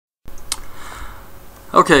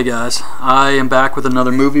Okay guys, I am back with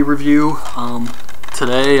another movie review.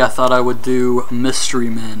 Today I thought I would do Mystery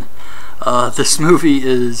Men. This movie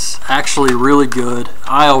is actually really good.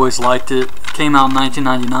 I always liked it. It came out in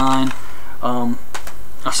 1999.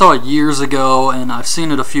 I saw it years ago and I've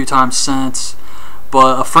seen it a few times since,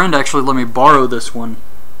 but a friend actually let me borrow this one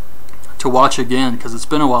to watch again because it's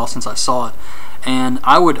been a while since I saw it. And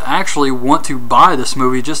I would actually want to buy this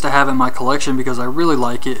movie just to have it in my collection because I really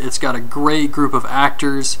like it. It's got a great group of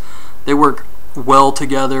actors. They work well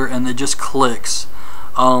together and it just clicks.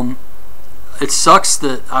 It sucks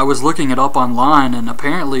that I was looking it up online and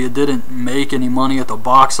apparently it didn't make any money at the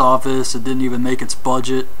box office. It didn't even make its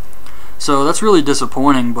budget. So that's really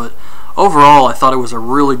disappointing, but overall I thought it was a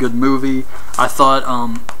really good movie. I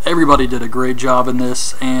thought everybody did a great job in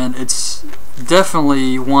this, and it's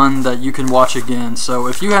definitely one that you can watch again. So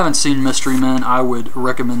if you haven't seen Mystery Men, I would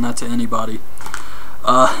recommend that to anybody.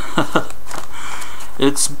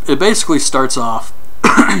 It basically starts off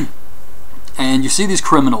and you see these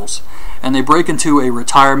criminals and they break into a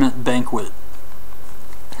retirement banquet.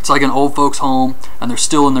 It's like an old folks home and they're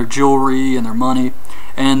still in their jewelry and their money,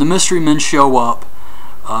 and the Mystery Men show up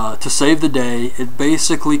to save the day. It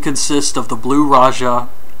basically consists of the Blue Raja,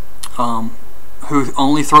 who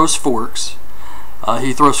only throws forks.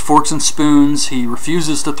 He throws forks and spoons. He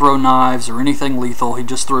refuses to throw knives or anything lethal. He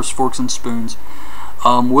just throws forks and spoons.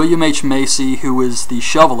 William H. Macy, who is the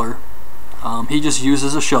shoveler, he just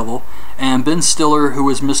uses a shovel. And Ben Stiller, who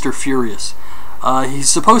is Mr. Furious. He's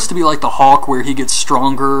supposed to be like the Hulk, where he gets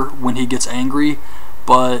stronger when he gets angry,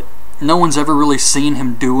 but no one's ever really seen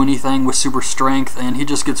him do anything with super strength, and he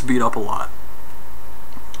just gets beat up a lot.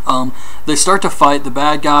 They start to fight the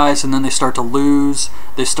bad guys, and then they start to lose.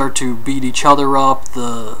 They start to beat each other up.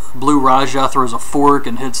 The Blue Raja throws a fork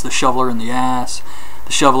and hits the shoveler in the ass.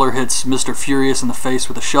 The shoveler hits Mr. Furious in the face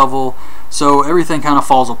with a shovel. So everything kind of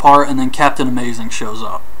falls apart, and then Captain Amazing shows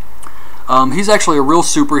up. He's actually a real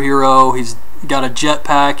superhero. He's got a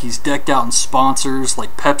jetpack. He's decked out in sponsors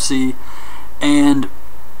like Pepsi, and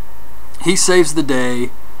he saves the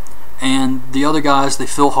day. And the other guys, they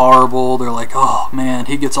feel horrible. They're like, oh man,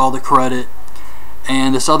 he gets all the credit.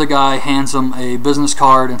 And this other guy hands him a business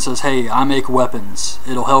card and says, hey, I make weapons.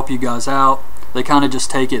 It'll help you guys out. They kind of just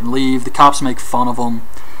take it and leave. The cops make fun of them.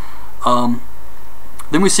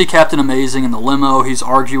 Then we see Captain Amazing in the limo. He's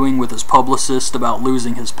arguing with his publicist about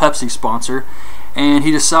losing his Pepsi sponsor. And he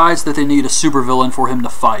decides that they need a supervillain for him to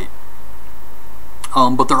fight.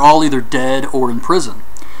 But they're all either dead or in prison,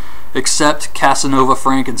 except Casanova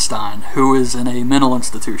Frankenstein, who is in a mental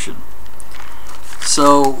institution.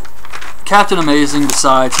 So Captain Amazing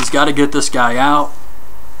decides he's got to get this guy out.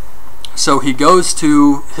 So he goes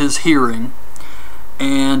to his hearing,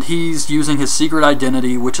 and he's using his secret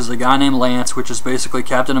identity, which is a guy named Lance, which is basically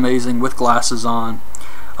Captain Amazing with glasses on.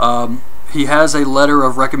 He has a letter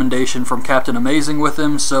of recommendation from Captain Amazing with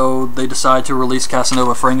him, so they decide to release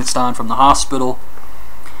Casanova Frankenstein from the hospital.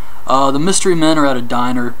 The Mystery Men are at a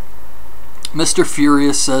diner. Mr.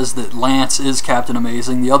 Furious says that Lance is Captain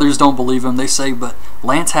Amazing. The others don't believe him. They say, but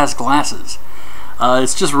Lance has glasses.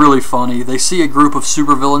 It's just really funny. They see a group of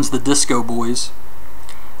supervillains, the Disco Boys,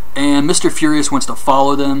 and Mr. Furious wants to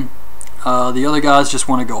follow them. The other guys just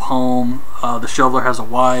want to go home. The shoveler has a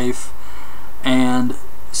wife. And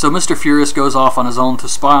so Mr. Furious goes off on his own to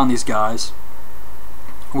spy on these guys.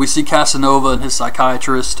 We see Casanova and his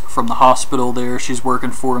psychiatrist from the hospital there. She's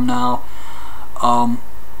working for him now.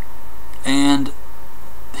 And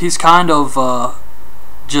he's kind of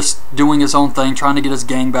just doing his own thing, trying to get his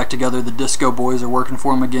gang back together. The Disco Boys are working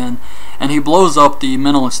for him again, and he blows up the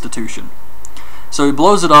mental institution. So he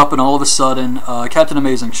blows it up, and all of a sudden Captain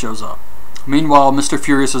Amazing shows up. Meanwhile, Mr.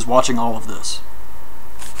 Furious is watching all of this.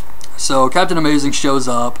 So Captain Amazing shows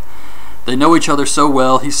up. They know each other so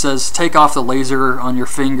well. He says, take off the laser on your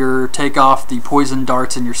finger, take off the poison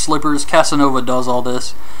darts in your slippers. Casanova does all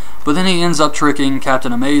this, but then he ends up tricking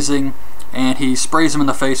Captain Amazing, and he sprays him in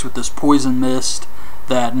the face with this poison mist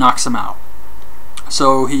that knocks him out.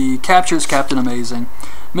 So he captures Captain Amazing.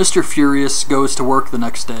 Mr. Furious goes to work the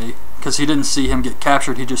next day because he didn't see him get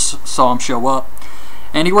captured, he just saw him show up.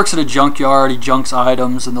 And he works at a junkyard. He junks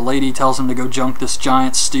items, and the lady tells him to go junk this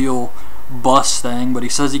giant steel bus thing, but he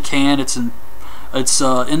says he can't. It's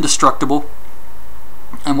indestructible.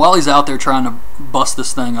 And while he's out there trying to bust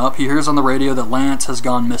this thing up, he hears on the radio that Lance has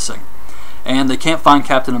gone missing, and they can't find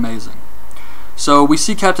Captain Amazing. So we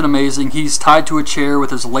see Captain Amazing. He's tied to a chair with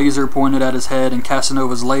his laser pointed at his head in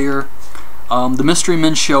Casanova's lair. The Mystery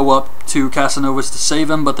Men show up to Casanova's to save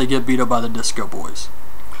him, but they get beat up by the Disco Boys.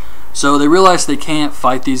 So they realize they can't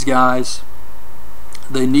fight these guys.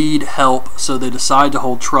 They need help, so they decide to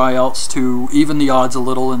hold tryouts to even the odds a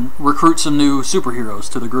little and recruit some new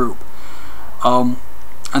superheroes to the group.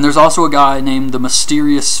 And there's also a guy named the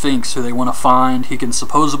Mysterious Sphinx who they want to find. He can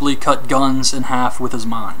supposedly cut guns in half with his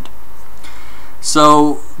mind.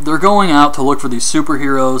 So they're going out to look for these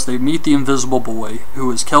superheroes. They meet the Invisible Boy,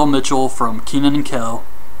 who is Kel Mitchell from Kenan and Kel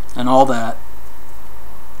and all that.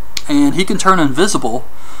 And he can turn invisible,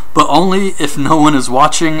 but only if no one is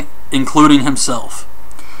watching, including himself.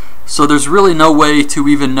 So there's really no way to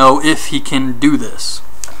even know if he can do this.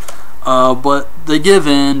 But they give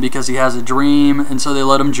in because he has a dream, and so they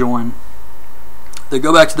let him join. They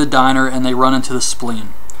go back to the diner and they run into the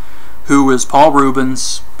Spleen, who is Paul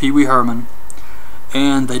Reubens, Pee Wee Herman,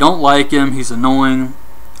 and they don't like him. He's annoying.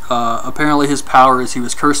 Apparently his power is he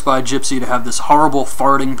was cursed by a gypsy to have this horrible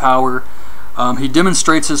farting power. He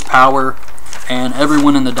demonstrates his power and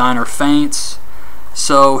everyone in the diner faints.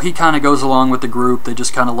 So he kind of goes along with the group. They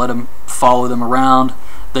just kind of let him follow them around.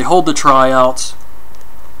 They hold the tryouts.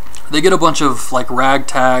 They get a bunch of like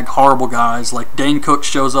ragtag, horrible guys. Like Dane Cook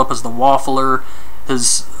shows up as the waffler.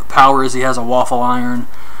 His power is he has a waffle iron.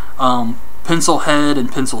 Pencil Head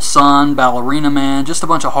and Pencil Sun, Ballerina Man, just a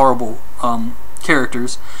bunch of horrible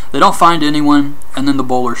characters. They don't find anyone, and then the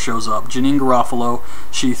bowler shows up. Janine Garofalo.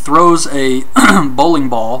 She throws a bowling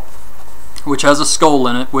ball, which has a skull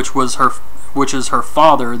in it, which is her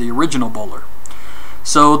father, the original bowler.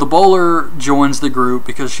 So the bowler joins the group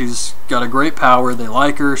because she's got a great power. They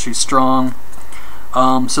like her. She's strong.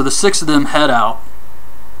 So the 6 of them head out,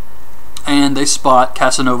 and they spot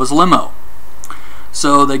Casanova's limo.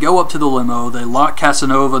 So they go up to the limo. They lock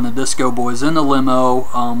Casanova and the Disco Boys in the limo.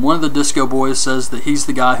 One of the Disco Boys says that he's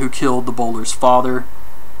the guy who killed the bowler's father.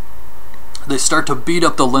 They start to beat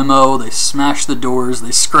up the limo. They smash the doors.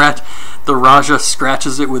 They scratch. The Raja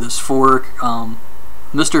scratches it with his fork.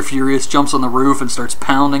 Mr. Furious jumps on the roof and starts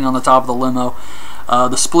pounding on the top of the limo.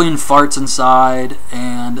 The Spleen farts inside,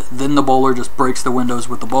 and then the bowler just breaks the windows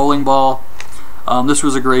with the bowling ball. This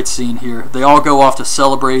was a great scene here. They all go off to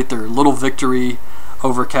celebrate their little victory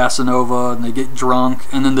over Casanova, and they get drunk,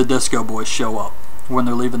 and then the Disco Boys show up when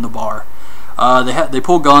they're leaving the bar. They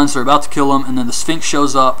pull guns. They're about to kill him, and then the Sphinx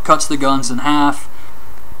shows up, cuts the guns in half,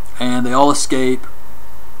 and they all escape.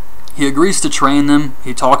 He agrees to train them.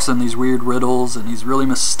 He talks in these weird riddles, and he's really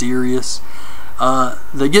mysterious.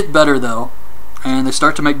 They get better, though, and they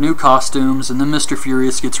start to make new costumes, and then Mr.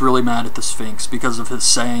 Furious gets really mad at the Sphinx because of his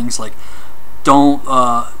sayings like,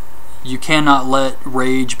 you cannot let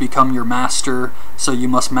rage become your master, so you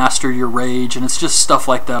must master your rage, and it's just stuff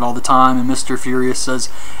like that all the time. And Mr. Furious says,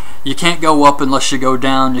 you can't go up unless you go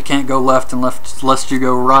down, you can't go left unless you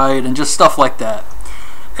go right, and just stuff like that.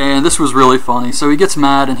 And this was really funny. So he gets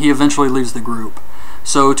mad and he eventually leaves the group.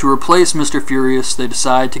 So to replace Mr. Furious, they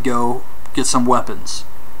decide to go get some weapons.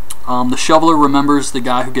 The shoveler remembers the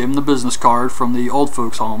guy who gave him the business card from the old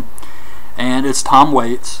folks home, and it's Tom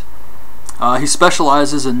Waits. He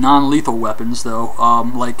specializes in non-lethal weapons, though,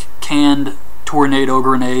 like canned tornado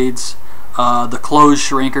grenades, the clothes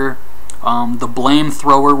shrinker, the blame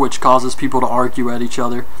thrower, which causes people to argue at each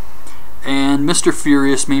other. And Mr.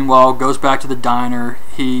 Furious, meanwhile, goes back to the diner.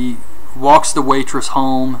 He walks the waitress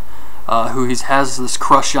home, who he has this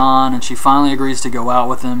crush on, and she finally agrees to go out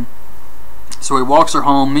with him. So he walks her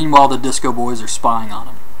home. Meanwhile, the Disco Boys are spying on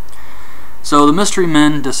him. So the Mystery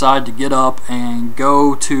Men decide to get up and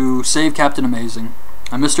go to save Captain Amazing.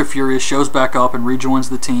 And Mr. Furious shows back up and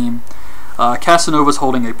rejoins the team. Casanova's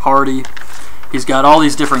holding a party. He's got all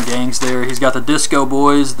these different gangs there. He's got the Disco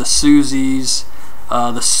Boys, the Susies,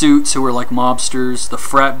 the Suits, who are like mobsters, the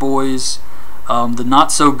Frat Boys, the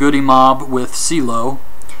Not-So-Goody Mob with CeeLo,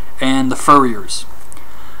 and the Furriers.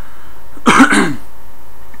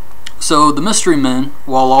 So the Mystery Men,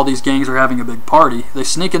 while all these gangs are having a big party, they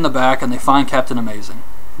sneak in the back and they find Captain Amazing.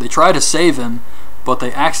 They try to save him, but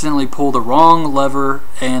they accidentally pull the wrong lever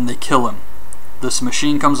and they kill him. This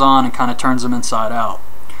machine comes on and kind of turns him inside out.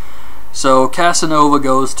 So Casanova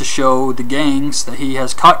goes to show the gangs that he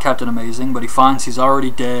has caught Captain Amazing, but he finds he's already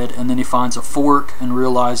dead, and then he finds a fork and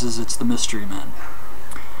realizes it's the Mystery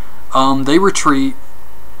Men. They retreat.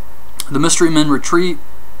 The Mystery Men retreat,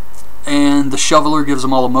 and the shoveler gives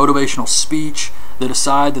them all a motivational speech. They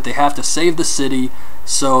decide that they have to save the city,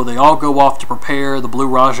 so they all go off to prepare. The Blue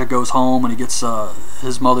Raja goes home and he gets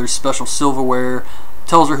his mother's special silverware,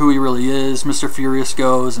 tells her who he really is. Mr. Furious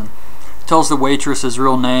goes and tells the waitress his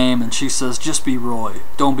real name, and she says, just be Roy,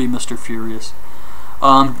 don't be Mr. Furious.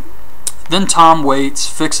 Then Tom Waits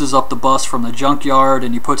fixes up the bus from the junkyard,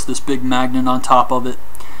 and he puts this big magnet on top of it.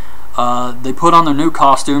 They put on their new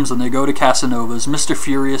costumes and they go to Casanova's. Mr.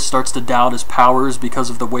 Furious starts to doubt his powers because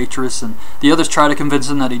of the waitress, and the others try to convince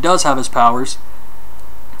him that he does have his powers.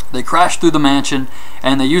 They crash through the mansion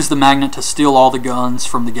and they use the magnet to steal all the guns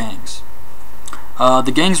from the gangs.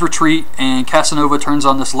 The gangs retreat and Casanova turns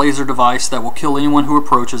on this laser device that will kill anyone who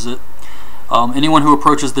approaches it, anyone who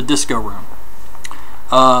approaches the disco room.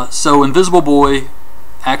 So Invisible Boy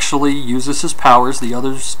actually uses his powers. The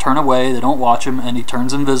others turn away, they don't watch him, and he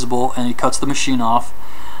turns invisible and he cuts the machine off.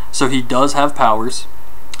 So he does have powers.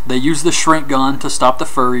 They use the shrink gun to stop the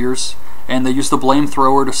furriers, and they use the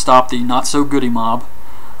flamethrower to stop the not-so-goody mob.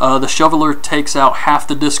 The shoveler takes out half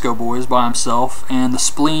the disco boys by himself, and the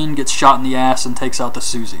spleen gets shot in the ass and takes out the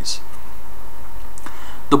Susies.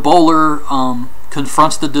 The bowler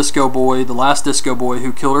confronts the disco boy, the last disco boy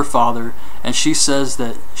who killed her father, and she says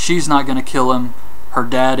that she's not going to kill him, her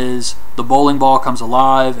dad is. The bowling ball comes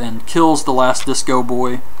alive and kills the last disco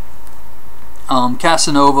boy.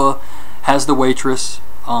 Casanova has the waitress,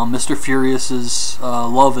 Mr. Furious's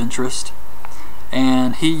love interest,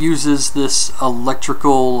 and he uses this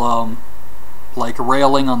electrical like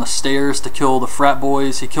railing on the stairs to kill the frat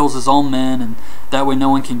boys. He kills his own men, and that way no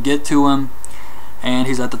one can get to him. And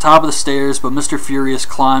he's at the top of the stairs, but Mr. Furious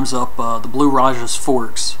climbs up the Blue Raja's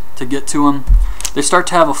forks to get to him. They start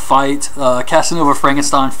to have a fight. Casanova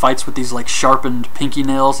Frankenstein fights with these like sharpened pinky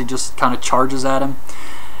nails. He just kind of charges at him,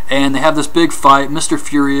 and they have this big fight. Mr.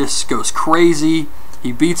 Furious goes crazy.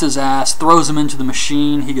 He beats his ass, throws him into the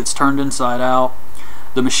machine. He gets turned inside out.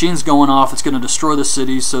 The machine's going off. It's going to destroy the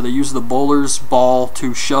city, so they use the bowler's ball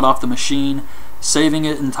to shut off the machine, saving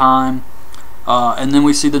it in time. And then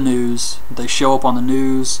we see the news. They show up on the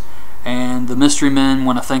news, and the mystery men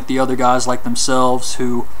want to thank the other guys like themselves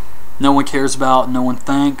who no one cares about, no one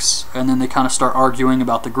thanks, and then they kind of start arguing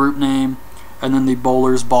about the group name, and then the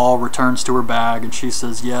bowler's ball returns to her bag, and she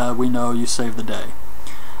says, yeah, we know, you saved the day.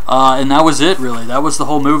 And that was it, really. That was the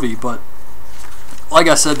whole movie. But like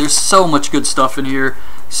I said, there's so much good stuff in here,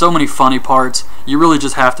 so many funny parts. You really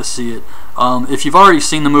just have to see it. If you've already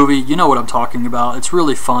seen the movie, you know what I'm talking about. It's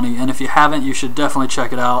really funny, and if you haven't, you should definitely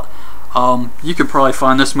check it out. You could probably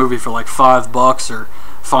find this movie for like $5 or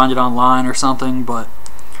find it online or something, but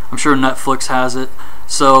I'm sure Netflix has it.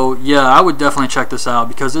 So yeah, I would definitely check this out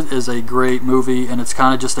because it is a great movie, and it's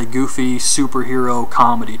kind of just a goofy superhero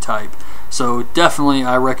comedy type. So definitely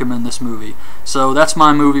I recommend this movie. So that's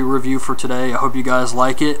my movie review for today. I hope you guys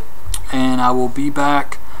like it, and I will be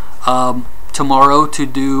back tomorrow to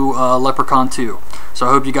do Leprechaun 2. So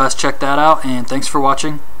I hope you guys check that out, and thanks for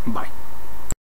watching. Bye.